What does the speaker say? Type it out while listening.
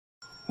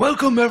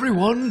Welcome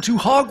everyone to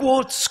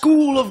Hogwarts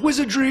School of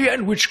Wizardry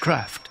and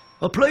Witchcraft.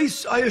 A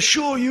place, I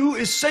assure you,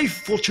 is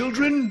safe for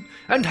children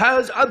and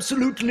has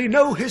absolutely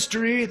no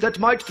history that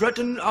might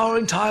threaten our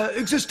entire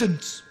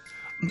existence.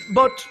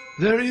 But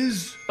there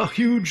is a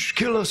huge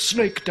killer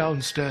snake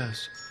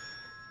downstairs,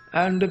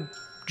 and a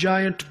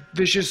giant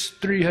vicious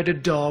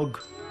three-headed dog,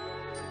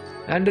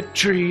 and a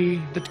tree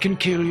that can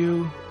kill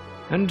you,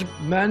 and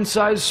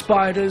man-sized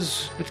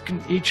spiders that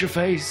can eat your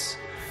face.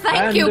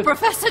 Thank you,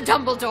 Professor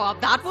Dumbledore.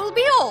 That will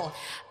be all.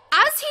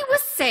 As he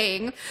was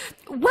saying,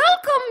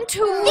 welcome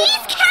to...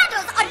 These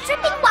candles are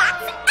dripping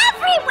wax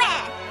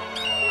everywhere!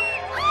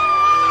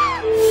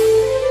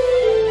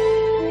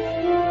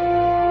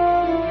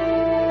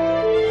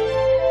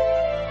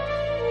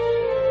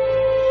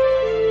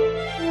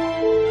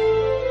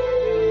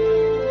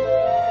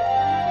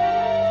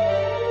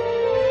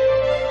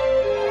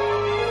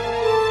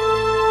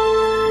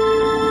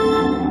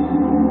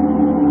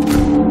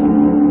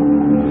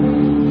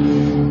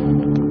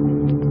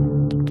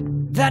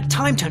 That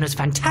time turner's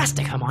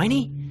fantastic,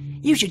 Hermione.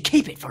 You should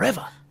keep it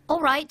forever.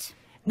 All right.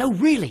 No,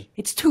 really,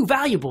 it's too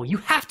valuable. You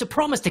have to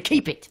promise to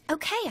keep it.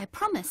 Okay, I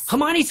promise.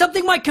 Hermione,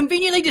 something might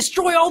conveniently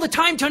destroy all the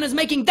time turners,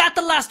 making that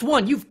the last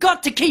one. You've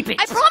got to keep it.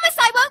 I promise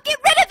I won't get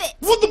rid of it.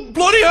 What the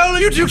bloody hell are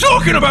you two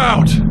talking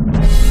about?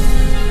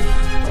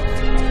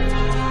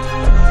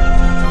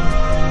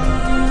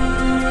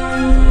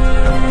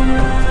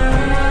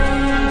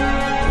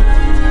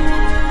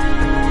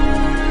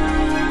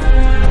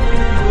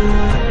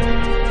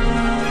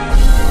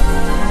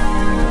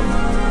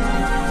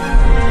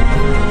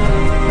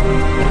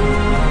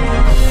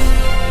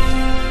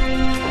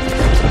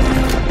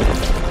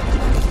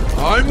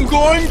 I'm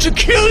going to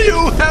kill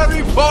you,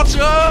 Harry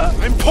Potter!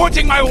 I'm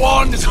pointing my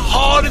wand as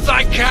hard as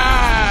I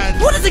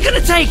can! What is it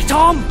gonna take,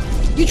 Tom?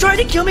 You tried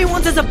to kill me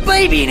once as a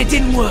baby and it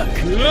didn't work.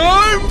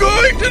 I'm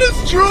going to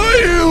destroy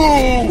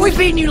you! We've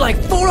beaten you like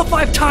 4 or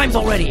 5 times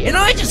already, and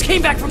I just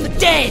came back from the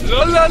dead!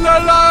 La la la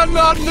la,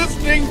 not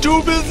listening,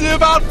 too busy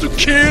about to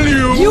kill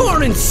you! You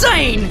are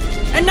insane!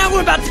 And now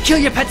we're about to kill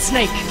your pet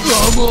snake.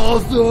 I'm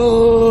awesome!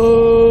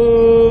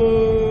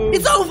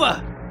 It's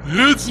over!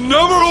 It's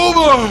never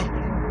over!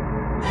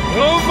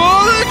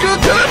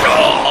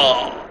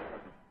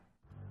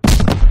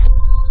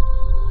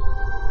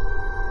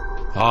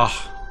 Ah,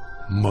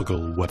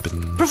 Muggle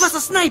weapons. Professor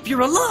Snape,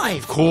 you're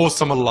alive! Of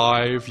course I'm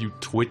alive, you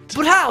twit.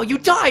 But how? You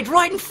died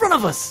right in front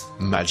of us!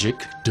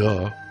 Magic,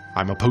 duh.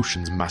 I'm a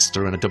potions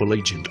master and a double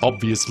agent.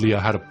 Obviously I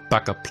had a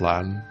backup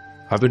plan.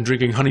 I've been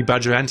drinking honey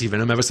badger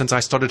antivenom ever since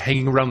I started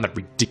hanging around that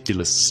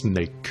ridiculous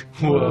snake.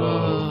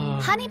 Whoa.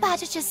 Honey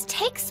Badger just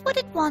takes what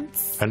it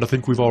wants. And I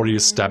think we've already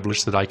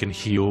established that I can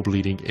heal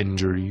bleeding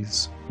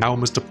injuries. Now,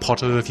 Mr.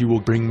 Potter, if you will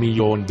bring me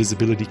your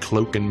invisibility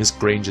cloak and Miss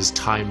Granger's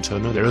time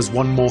turner, there is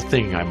one more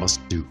thing I must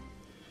do.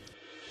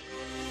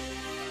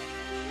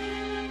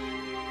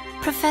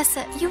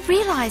 Professor, you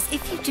realize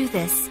if you do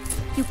this,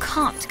 you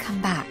can't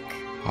come back.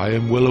 I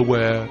am well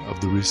aware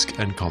of the risk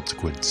and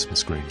consequence,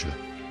 Miss Granger.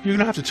 You're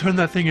gonna have to turn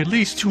that thing at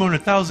least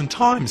 200,000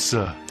 times,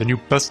 sir. Then you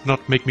best not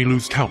make me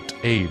lose count,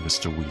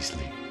 Mr.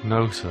 Weasley?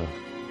 No, sir.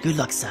 Good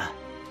luck, sir.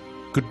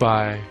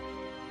 Goodbye,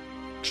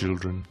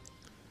 children.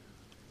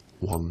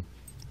 1,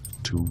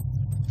 2,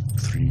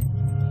 3,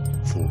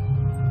 4,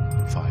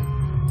 5,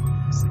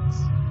 6.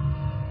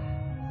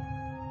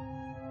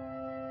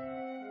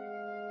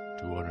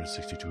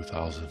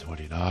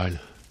 262,029.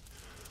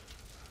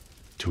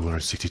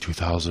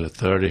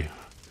 262,030.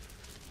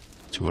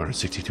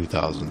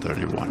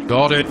 262,031.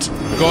 Got it!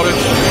 Got it!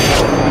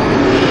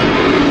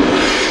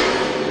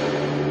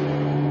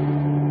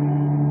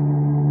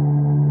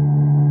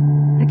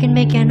 I can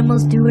make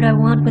animals do what I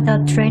want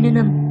without training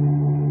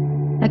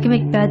them. I can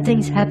make bad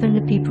things happen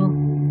to people.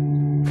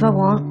 If I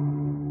want.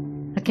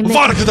 I can make...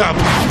 What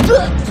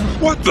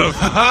the?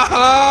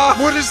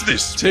 What is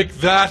this? Take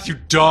that, you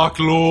Dark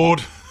Lord!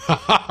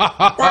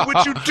 Why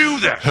would you do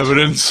that?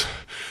 Evidence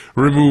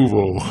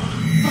removal.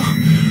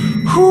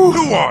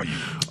 Who are you?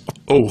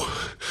 Oh,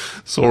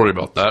 sorry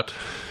about that.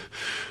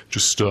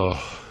 Just,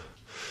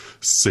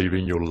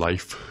 saving your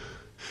life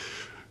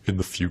in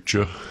the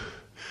future,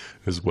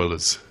 as well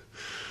as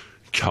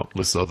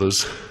countless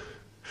others.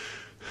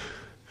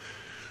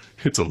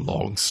 It's a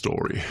long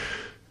story.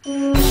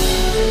 No,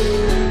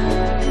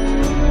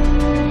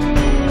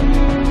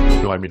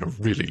 I mean a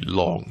really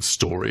long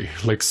story.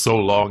 Like so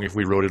long, if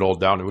we wrote it all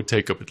down, it would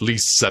take up at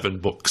least 7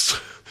 books.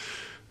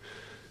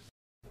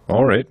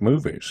 Or 8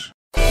 movies.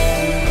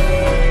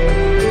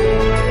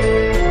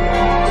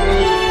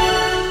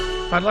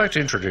 I'd like to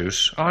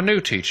introduce our new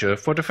teacher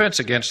for Defense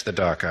Against the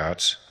Dark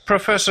Arts,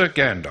 Professor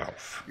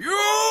Gandalf.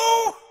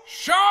 You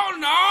shall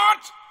not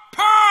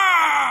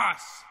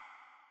pass!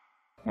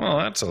 Well,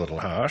 that's a little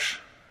harsh.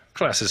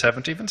 Classes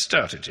haven't even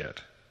started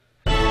yet.